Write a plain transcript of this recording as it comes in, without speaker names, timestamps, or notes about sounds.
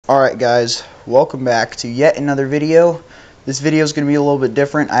Alright guys, welcome back to yet another video. This video is going to be a little bit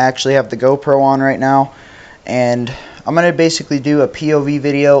different. I actually have the GoPro on right now, and I'm going to basically do a POV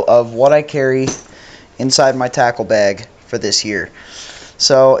video of what I carry inside my tackle bag for this year.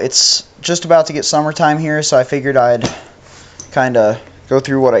 So it's just about to get summertime here, so I figured I'd kind of go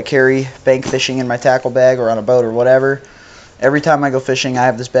through what I carry bank fishing in my tackle bag or on a boat or whatever. Every time I go fishing, I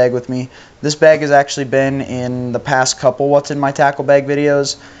have this bag with me. This bag has actually been in the past couple what's in my tackle bag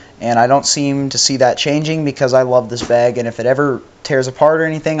videos, and I don't seem to see that changing because I love this bag, and if it ever tears apart or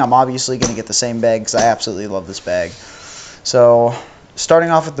anything, I'm obviously going to get the same bag because I absolutely love this bag. So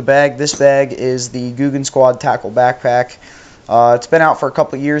starting off with the bag, this bag is the Googan Squad Tackle Backpack. It's been out for a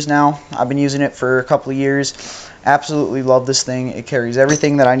couple of years now. I've been using it for a couple of years. Absolutely love this thing. It carries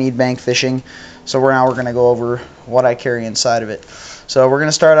everything that I need bank fishing. So now we're going to go over what I carry inside of it. So we're going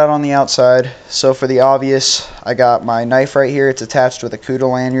to start out on the outside. So for the obvious, I got my knife right here. It's attached with a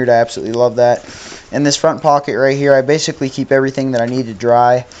CUDA lanyard. I absolutely love that. In this front pocket right here, I basically keep everything that I need to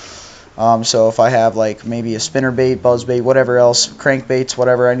dry. So if I have like maybe a spinnerbait, buzzbait, whatever else, crankbaits,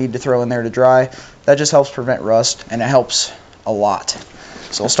 whatever I need to throw in there to dry, that just helps prevent rust, and it helps a lot.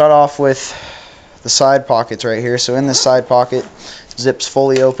 So I'll start off with the side pockets right here. So in this side pocket, zips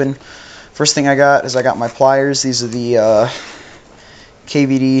fully open. First thing I got is I got my pliers. These are the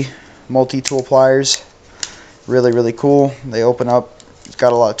KVD multi-tool pliers. Really cool. They open up. It's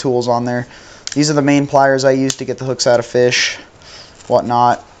got a lot of tools on there. These are the main pliers I use to get the hooks out of fish,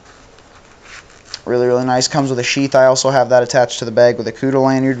 whatnot. Really nice. Comes with a sheath. I also have that attached to the bag with a CUDA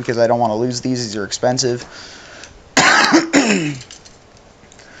lanyard because I don't want to lose these. These are expensive.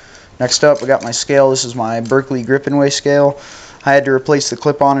 Next up, I got my scale. This is my Berkley Grip and Weigh scale. I had to replace the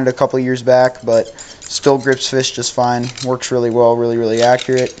clip on it a couple of years back, but still grips fish just fine. Works really well, really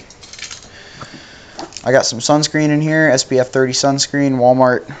accurate. I got some sunscreen in here, SPF 30 sunscreen,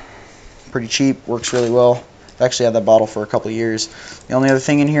 Walmart, pretty cheap, works really well. I've actually had that bottle for a couple of years. The only other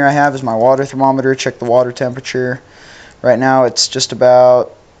thing in here I have is my water thermometer. Check the water temperature. Right now it's just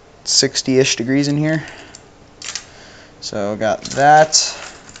about 60-ish degrees in here. So got that.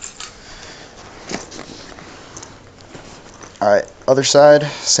 Alright, other side,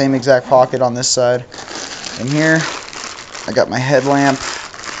 same exact pocket on this side. In here, I got my headlamp,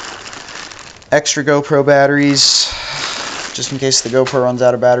 extra GoPro batteries, just in case the GoPro runs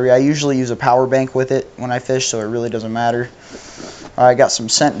out of battery. I usually use a Powerbank with it when I fish, so it really doesn't matter. I got some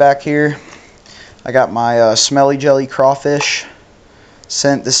scent back here. I got my Smelly Jelly crawfish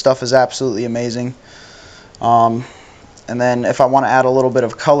scent. This stuff is absolutely amazing. And then if I want to add a little bit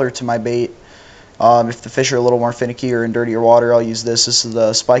of color to my bait, if the fish are a little more finicky or in dirtier water, I'll use this. This is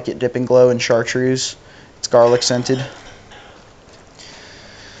the Spike It Dip and Glow in chartreuse. It's garlic scented.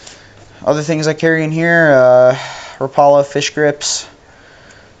 Other things I carry in here, Rapala fish grips,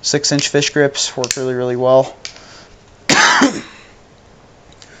 6-inch fish grips, work really well.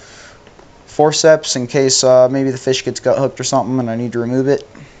 Forceps in case maybe the fish gets gut hooked or something and I need to remove it.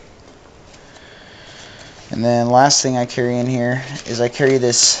 And then last thing I carry in here is I carry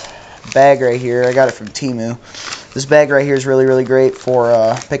this bag right here. I got it from Temu. This bag right here is really great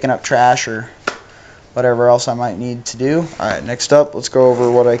for picking up trash or whatever else I might need to do. Alright, next up, let's go over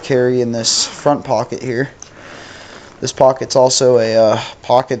what I carry in this front pocket here. This pocket's also a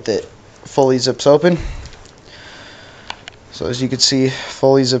pocket that fully zips open. So as you can see,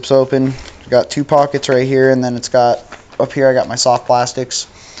 fully zips open. Got two pockets right here, and then it's got up here I got my soft plastics.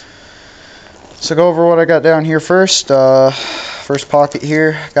 So go over what I got down here first. First pocket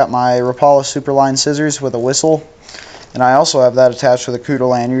here, got my Rapala Superline scissors with a whistle, and I also have that attached with a CUDA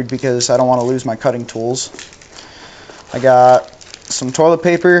lanyard because I don't want to lose my cutting tools. I got some toilet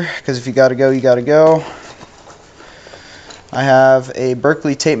paper because if you gotta go, you gotta go. I have a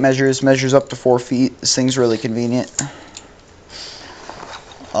Berkley tape measures up to 4 feet. This thing's really convenient.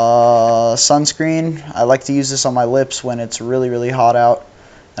 Sunscreen. I like to use this on my lips when it's really hot out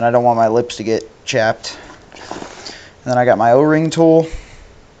and I don't want my lips to get chapped. And then I got my O-ring tool,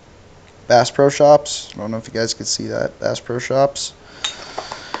 Bass Pro Shops. I don't know if you guys can see that, Bass Pro Shops.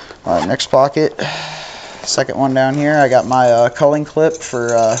 Alright, next pocket, second one down here, I got my culling clip for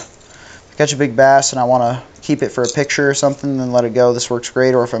if I catch a big bass and I want to keep it for a picture or something, then let it go. This works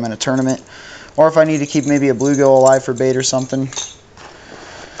great, or if I'm in a tournament, or if I need to keep maybe a bluegill alive for bait or something.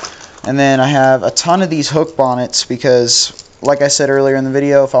 And then I have a ton of these hook bonnets because, like I said earlier in the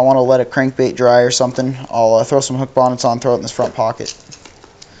video, if I want to let a crankbait dry or something, I'll throw some hook bonnets on, throw it in this front pocket.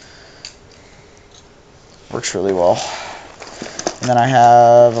 Works really well. And then I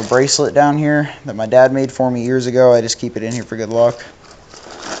have a bracelet down here that my dad made for me years ago. I just keep it in here for good luck.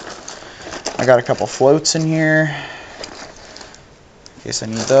 I got a couple floats in here. in case I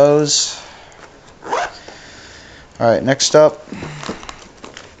need those. Alright, next up,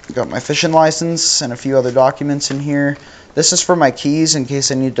 got my fishing license and a few other documents in here. This is for my keys in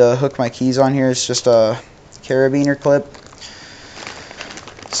case I need to hook my keys on here. It's just a carabiner clip.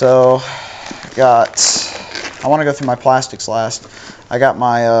 So, I want to go through my plastics last. I got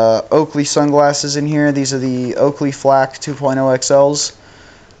my Oakley sunglasses in here. These are the Oakley Flak 2.0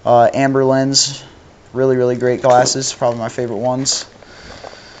 XLs. Amber lens. Really, really great glasses. Probably my favorite ones.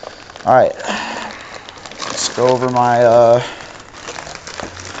 Alright. Let's go over my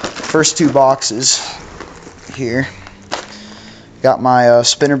first two boxes here. Got my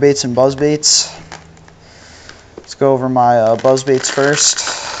spinnerbaits and buzzbaits. Let's go over my buzzbaits first.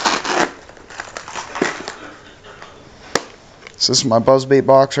 So this is my buzzbait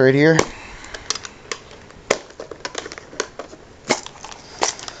box right here.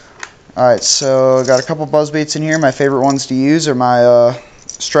 Alright, so I got a couple buzzbaits in here. My favorite ones to use are my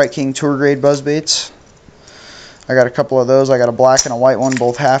Strike King Tour Grade buzzbaits. I got a couple of those. I got a black and a white one,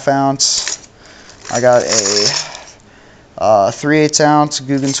 both 1/2 ounce. I got a 3/8 ounce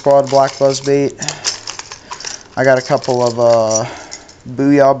Googan Squad black buzzbait. I got a couple of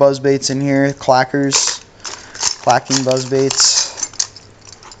Booyah buzzbaits in here, clackers, clacking buzzbaits.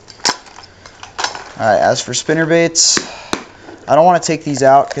 Alright, as for spinnerbaits, I don't want to take these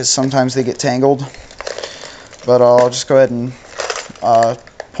out because sometimes they get tangled, but I'll just go ahead and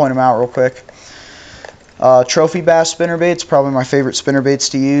point them out real quick. Trophy bass spinnerbaits, probably my favorite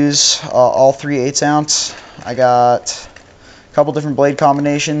spinnerbaits to use, all 3/8 ounce. I got a couple different blade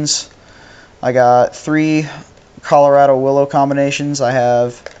combinations. I got 3 Colorado willow combinations. I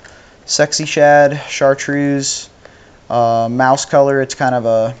have sexy shad, chartreuse, mouse color, it's kind of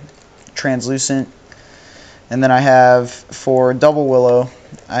a translucent. And then I have, for double willow,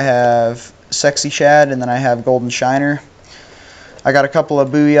 I have sexy shad, and then I have golden shiner. I got a couple of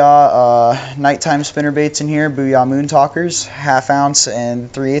Booyah nighttime spinnerbaits in here, Booyah moon talkers, 1/2 ounce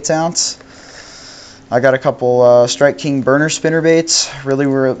and 3/8 ounce. I got a couple Strike King burner spinnerbaits,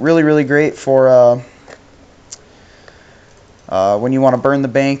 really great for when you want to burn the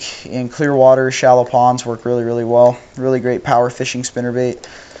bank in clear water, shallow ponds, work really well. Really great power fishing spinnerbait.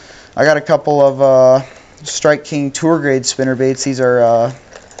 I got a couple of Strike King Tour Grade spinnerbaits. These are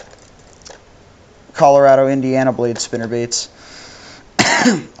Colorado Indiana blade spinnerbaits.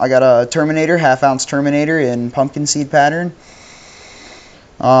 I got a Terminator, 1/2 ounce Terminator in pumpkin seed pattern.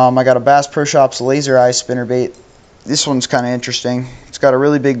 I got a Bass Pro Shops Laser Eye spinnerbait. This one's kind of interesting. It's got a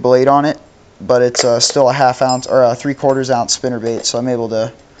really big blade on it, but it's still a 1/2 ounce or a 3/4 ounce spinnerbait, so I'm able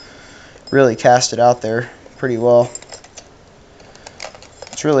to really cast it out there pretty well.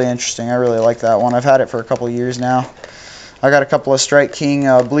 It's really interesting. I really like that one. I've had it for a couple of years now. I got a couple of Strike King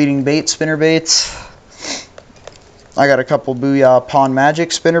bleeding bait spinnerbaits. I got a couple Booyah Pond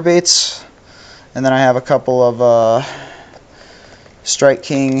Magic spinnerbaits, and then I have a couple of Strike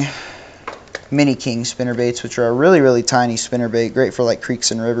King Mini King spinnerbaits, which are a really tiny spinnerbait, great for like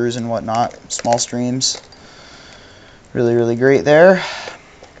creeks and rivers and whatnot, small streams. Really great there.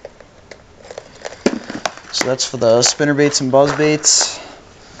 So that's for the spinnerbaits and buzzbaits.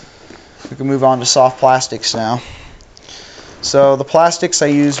 We can move on to soft plastics now. So the plastics I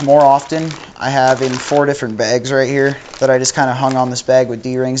use more often, I have in 4 different bags right here that I just kind of hung on this bag with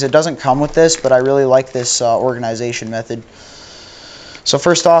D-rings. It doesn't come with this, but I really like this organization method. So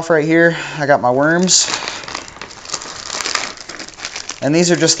first off right here, I got my worms. And these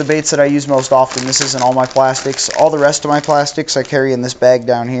are just the baits that I use most often. This isn't all my plastics. All the rest of my plastics I carry in this bag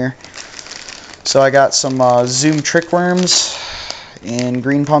down here. So I got some Zoom trick worms in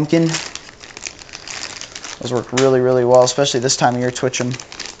green pumpkin. Those work really well, especially this time of year, twitch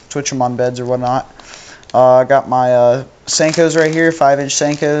them on beds or whatnot. I got my Senkos right here, 5-inch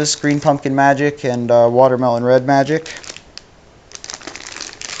Senkos, green pumpkin magic and watermelon red magic.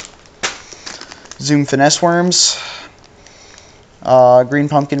 Zoom finesse worms, green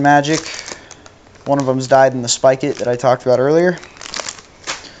pumpkin magic. One of them's died in the spike it that I talked about earlier.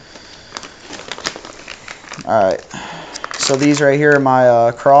 Alright, so these right here are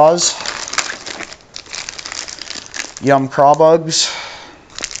my craws. Yum craw bugs.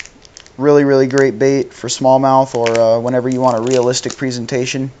 Really great bait for smallmouth or whenever you want a realistic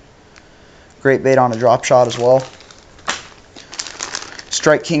presentation. Great bait on a drop shot as well.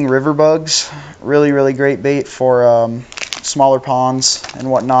 Strike King river bugs. Really great bait for smaller ponds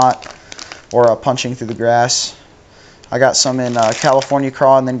and whatnot, or punching through the grass. I got some in California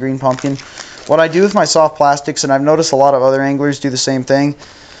craw and then green pumpkin. What I do with my soft plastics, and I've noticed a lot of other anglers do the same thing,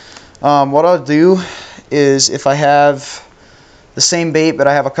 what I'll do is if I have the same bait but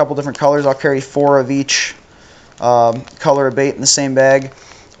I have a couple different colors, I'll carry 4 of each color of bait in the same bag.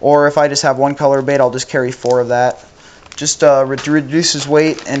 Or if I just have one color of bait, I'll just carry 4 of that. Just reduces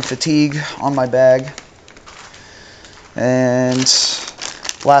weight and fatigue on my bag. And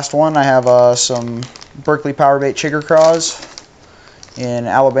last one, I have some Berkeley Powerbait Chigger Craws in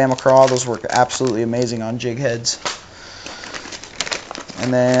Alabama Craw. Those work absolutely amazing on jig heads.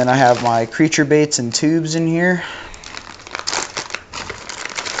 And then I have my creature baits and tubes in here.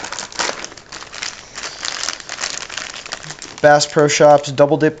 Bass Pro Shops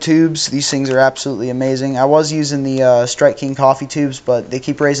double dip tubes. These things are absolutely amazing. I was using the Strike King coffee tubes, but they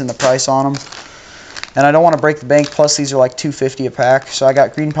keep raising the price on them. And I don't want to break the bank, plus these are like $2.50 a pack. So I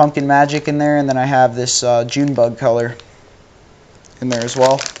got Green Pumpkin Magic in there, and then I have this June Bug color in there as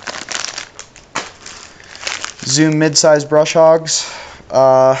well. Zoom mid-size brush hogs.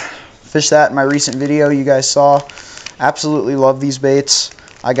 Fished that in my recent video you guys saw. Absolutely love these baits.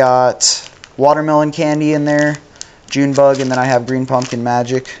 I got watermelon candy in there, June Bug, and then I have Green Pumpkin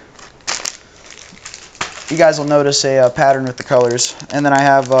Magic. You guys will notice a pattern with the colors. And then I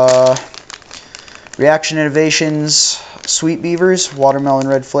have Reaction Innovations Sweet Beavers, Watermelon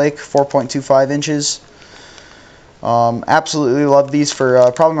Red Flake, 4.25 inches. Absolutely love these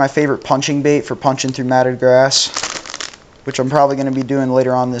for probably my favorite punching bait for punching through matted grass, which I'm probably going to be doing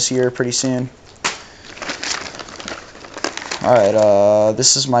later on this year pretty soon. Alright,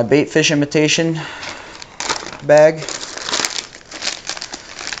 this is my bait fish imitation bag.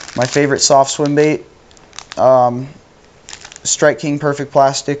 My favorite soft swim bait. Strike King Perfect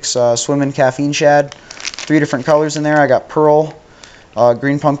Plastics Swimming Caffeine Shad. 3 different colors in there. I got pearl,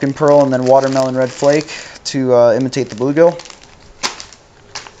 green pumpkin pearl, and then watermelon red flake to imitate the bluegill.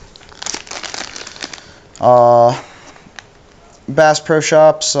 Bass Pro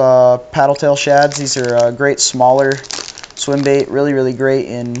Shops paddletail shads. These are great smaller swim bait. Really great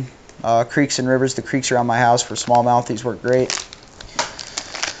in creeks and rivers. The creeks around my house for smallmouth, these work great.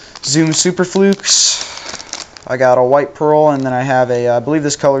 Zoom Super Flukes. I got a white pearl, and then I have a, I believe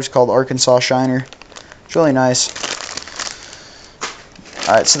this color is called Arkansas Shiner. It's really nice.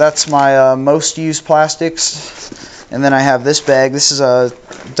 Alright, so that's my most used plastics. And then I have this bag. This is a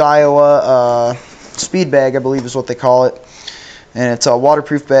Daiwa speed bag, I believe is what they call it. And it's a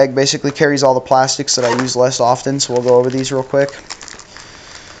waterproof bag. Basically carries all the plastics that I use less often, so we'll go over these real quick.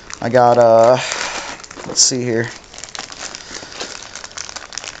 I got, let's see here.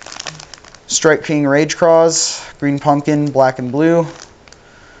 Strike King Rage Craws, green pumpkin, black and blue.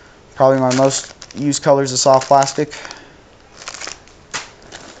 Probably my most used colors of soft plastic.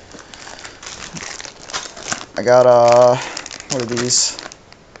 I got what are these?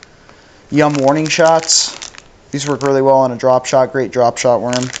 Yum warning shots. These work really well on a drop shot, great drop shot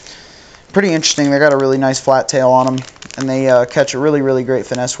worm. Pretty interesting. They got a really nice flat tail on them, and they catch a really great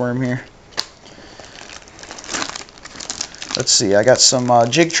finesse worm here. Let's see, I got some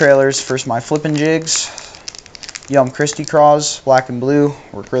jig trailers for my flipping jigs. Yum Christie Craws, black and blue,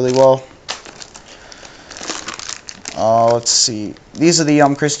 work really well. Let's see, these are the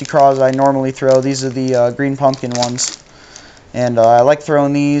Yum Christie Craws I normally throw. These are the green pumpkin ones. And I like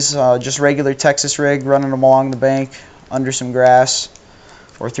throwing these, just regular Texas rig, running them along the bank, under some grass,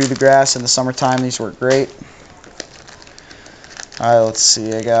 or through the grass in the summertime. These work great. Alright, let's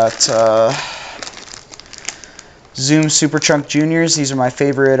see, I got Zoom Super Chunk Juniors. These are my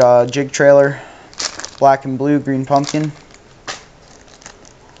favorite jig trailer. Black and blue, green pumpkin.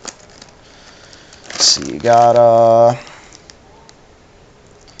 Let's see, you got I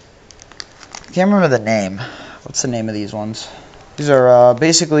can't remember the name. What's the name of these ones? These are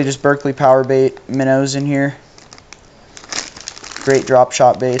basically just Berkeley Powerbait minnows in here. Great drop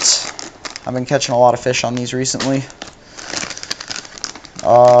shot baits. I've been catching a lot of fish on these recently.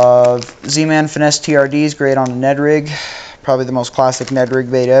 Z-Man Finesse TRDs, great on a Ned rig. Probably the most classic Ned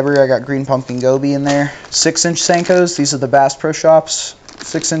rig bait ever. I got green pumpkin goby in there. 6-inch Senkos. These are the Bass Pro Shops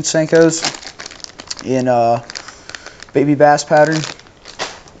 6-inch Senkos in baby bass pattern.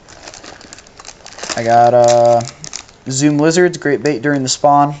 I got Zoom Lizards, great bait during the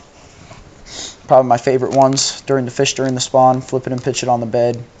spawn. Probably my favorite ones during the fish during the spawn. Flip it and pitch it on the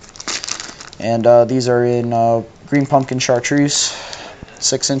bed. And these are in green pumpkin chartreuse.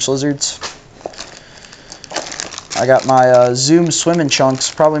 6-inch lizards. I got my Zoom Swimming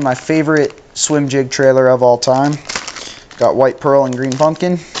Chunks, probably my favorite swim jig trailer of all time. Got white pearl and green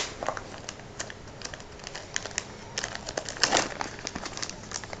pumpkin.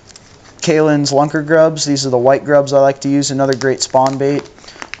 Kalen's Lunker Grubs. These are the white grubs I like to use. Another great spawn bait.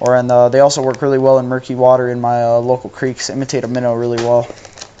 Or in they also work really well in murky water in my local creeks. Imitate a minnow really well.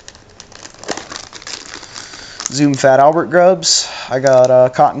 Zoom Fat Albert grubs. I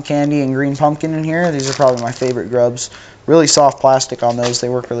got cotton candy and green pumpkin in here. These are probably my favorite grubs. Really soft plastic on those. They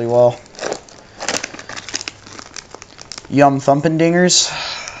work really well. Yum Thumpin' Dingers.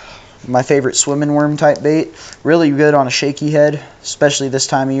 My favorite swimming worm type bait. Really good on a shaky head, especially this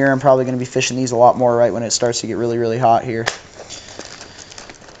time of year. I'm probably going to be fishing these a lot more right when it starts to get really, really hot here.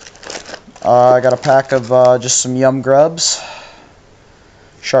 I got a pack of just some Yum grubs,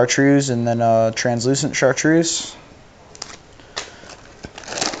 chartreuse, and then translucent chartreuse.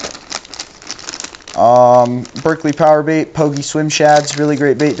 Berkeley Power Bait, Pogie Swim Shads, really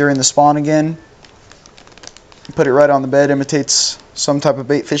great bait during the spawn again. Put it right on the bed, imitates some type of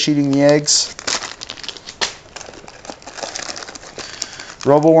bait fish eating the eggs.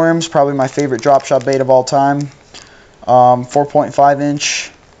 Robo Worms, probably my favorite drop shot bait of all time. 4.5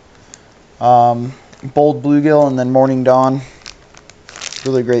 inch, Bold Bluegill, and then Morning Dawn.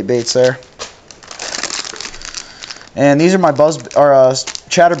 Really great baits there. And these are my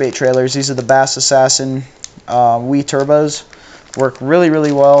chatterbait trailers. These are the Bass Assassin Wii Turbos. Work really,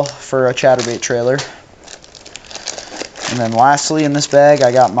 really well for a chatterbait trailer. And then lastly in this bag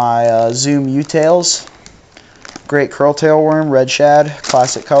I got my Zoom U-Tails. Great curltail worm, red shad,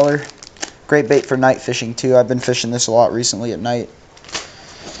 classic color. Great bait for night fishing too. I've been fishing this a lot recently at night.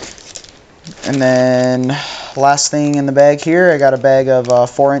 And then last thing in the bag here, I got a bag of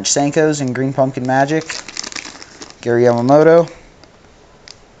 4-inch Senkos and Green Pumpkin Magic. Gary Yamamoto.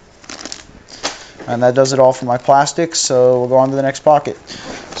 And that does it all for my plastics, so we'll go on to the next pocket.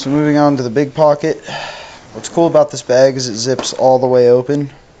 So moving on to the big pocket. What's cool about this bag is it zips all the way open.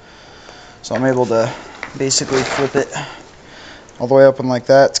 So I'm able to basically flip it all the way open like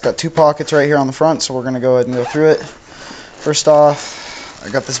that. It's got two pockets right here on the front, so we're going to go ahead and go through it. First off, I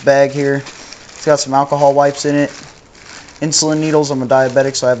got this bag here. It's got some alcohol wipes in it. Insulin needles, I'm a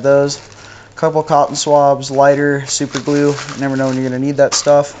diabetic, so I have those. A couple cotton swabs, lighter, super glue. You never know when you're going to need that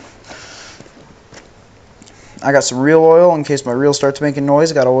stuff. I got some reel oil in case my reel starts making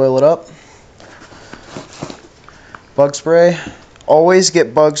noise. I got to oil it up. Bug spray. Always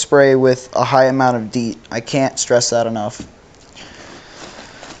get bug spray with a high amount of DEET. I can't stress that enough.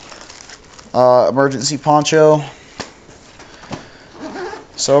 Emergency poncho.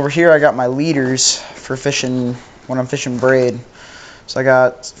 So over here I got my leaders for fishing when I'm fishing braid. So I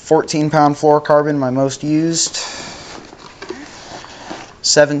got 14-pound fluorocarbon, my most used.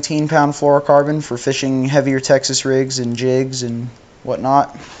 17-pound fluorocarbon for fishing heavier Texas rigs and jigs and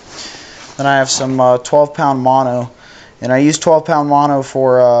whatnot. Then I have some 12-pound mono. And I use 12-pound mono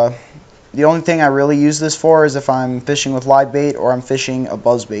for, the only thing I really use this for is if I'm fishing with live bait or I'm fishing a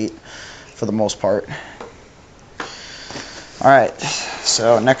buzz bait for the most part. Alright,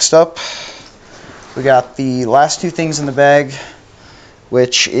 so next up we got the last two things in the bag,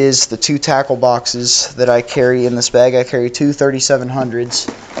 which is the two tackle boxes that I carry in this bag. I carry two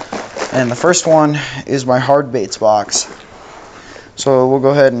 3700s, and the first one is my hard baits box. So we'll go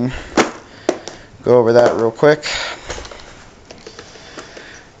ahead and go over that real quick.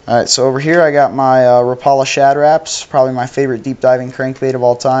 Alright, so over here I got my Rapala Shad Wraps, probably my favorite deep diving crankbait of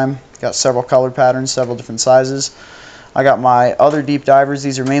all time. Got several colored patterns, several different sizes. I got my other deep divers.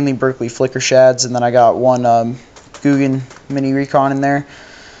 These are mainly Berkeley Flicker Shads, and then I got one Googan Mini Recon in there.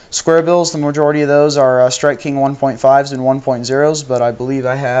 Square bills, the majority of those are Strike King 1.5s and 1.0s, but I believe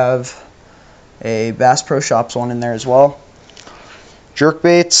I have a Bass Pro Shops one in there as well. Jerk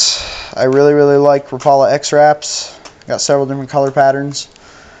baits, I really like Rapala X Wraps. Got several different color patterns.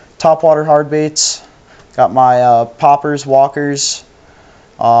 Topwater hard baits, got my poppers, walkers,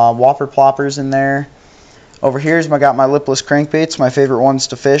 whopper ploppers in there. Over here I got my lipless crankbaits. My favorite ones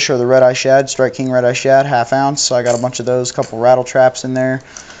to fish are the Red Eye Shad, Strike King Red Eye Shad, 1/2 ounce. So I got a bunch of those, a couple rattle traps in there.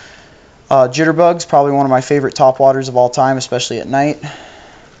 Jitterbugs, probably one of my favorite topwaters of all time, especially at night.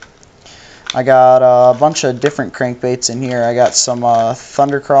 I got a bunch of different crankbaits in here. I got some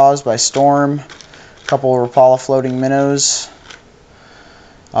Thunder Craws by Storm, a couple of Rapala floating minnows,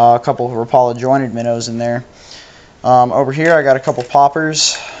 a couple of Rapala jointed minnows in there. Over here I got a couple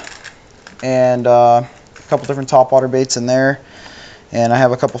poppers and a couple different topwater baits in there, and I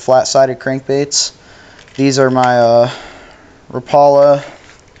have a couple flat-sided crankbaits. These are my Rapala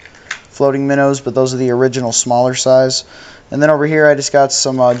floating minnows, but those are the original smaller size. And then over here I just got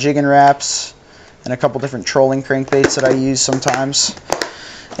some jigging wraps and a couple different trolling crankbaits that I use sometimes,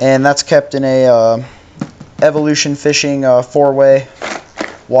 and that's kept in a Evolution Fishing 4-way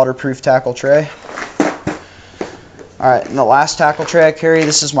waterproof tackle tray. Alright, and the last tackle tray I carry,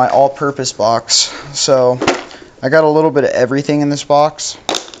 this is my all-purpose box. So I got a little bit of everything in this box.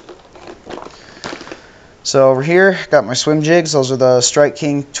 So over here, got my swim jigs. Those are the Strike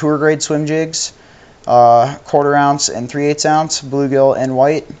King tour grade swim jigs. 1/4 ounce and 3/8 ounce bluegill and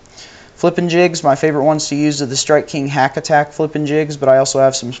white. Flipping jigs, my favorite ones to use are the Strike King Hack Attack flipping jigs, but I also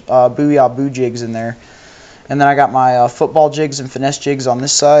have some Booyah Boo jigs in there. And then I got my football jigs and finesse jigs on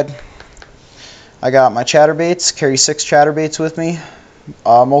this side. I got my chatterbaits, carry 6 chatterbaits with me,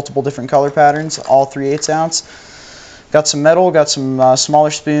 multiple different color patterns, all 3/8 ounce. Got some metal, got some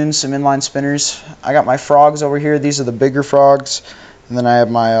smaller spoons, some inline spinners. I got my frogs over here, these are the bigger frogs, and then I have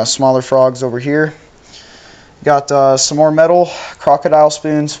my smaller frogs over here. Got some more metal, crocodile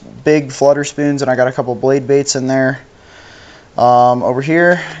spoons, big flutter spoons, and I got a couple blade baits in there. Over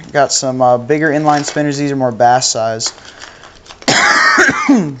here, got some bigger inline spinners, these are more bass size.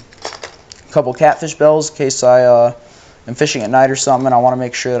 Couple catfish bells in case I am fishing at night or something and I want to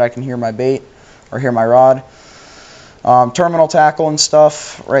make sure that I can hear my bait or hear my rod. Terminal tackle and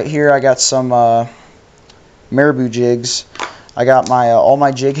stuff. Right here I got some marabou jigs. I got my all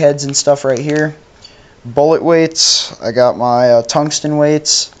my jig heads and stuff right here. Bullet weights. I got my tungsten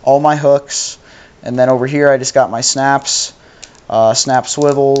weights. All my hooks. And then over here I just got my snaps, snap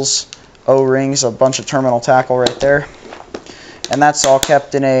swivels, O-rings, a bunch of terminal tackle right there. And that's all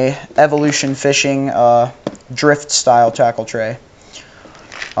kept in a Evolution Fishing drift style tackle tray.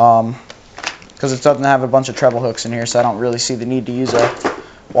 Because it doesn't have a bunch of treble hooks in here, so I don't really see the need to use a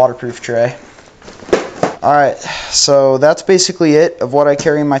waterproof tray. Alright, so that's basically it of what I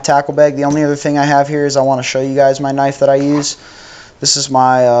carry in my tackle bag. The only other thing I have here is I want to show you guys my knife that I use. This is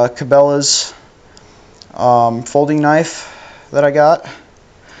my Cabela's folding knife that I got.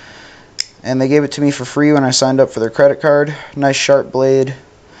 And they gave it to me for free when I signed up for their credit card. Nice sharp blade.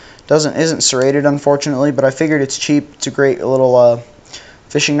 Isn't serrated, unfortunately, but I figured it's cheap. It's a great little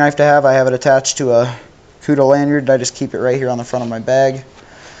fishing knife to have. I have it attached to a Cuda lanyard. I just keep it right here on the front of my bag.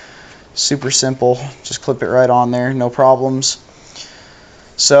 Super simple. Just clip it right on there. No problems.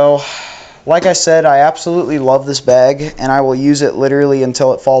 So, like I said, I absolutely love this bag, and I will use it literally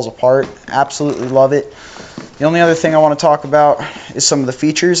until it falls apart. Absolutely love it. The only other thing I want to talk about is some of the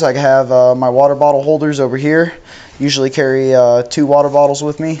features. I have my water bottle holders over here. Usually carry 2 water bottles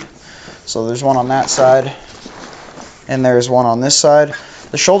with me. So there's one on that side, and there's one on this side.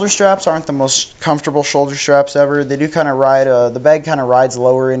 The shoulder straps aren't the most comfortable shoulder straps ever. They do kind of ride, the bag kind of rides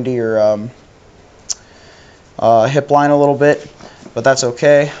lower into your hip line a little bit, but that's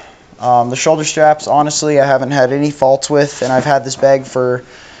okay. The shoulder straps, honestly, I haven't had any faults with, and I've had this bag for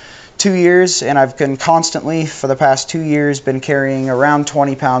 2 years, and I've been constantly, for the past 2 years, been carrying around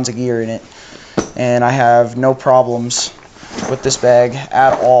 20 pounds of gear in it, and I have no problems with this bag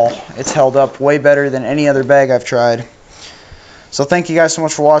at all. It's held up way better than any other bag I've tried. So thank you guys so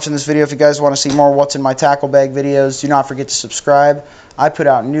much for watching this video. If you guys want to see more what's in my tackle bag videos, do not forget to subscribe. I put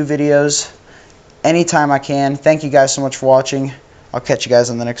out new videos anytime I can. Thank you guys so much for watching. I'll catch you guys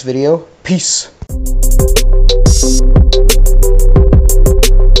on the next video. Peace.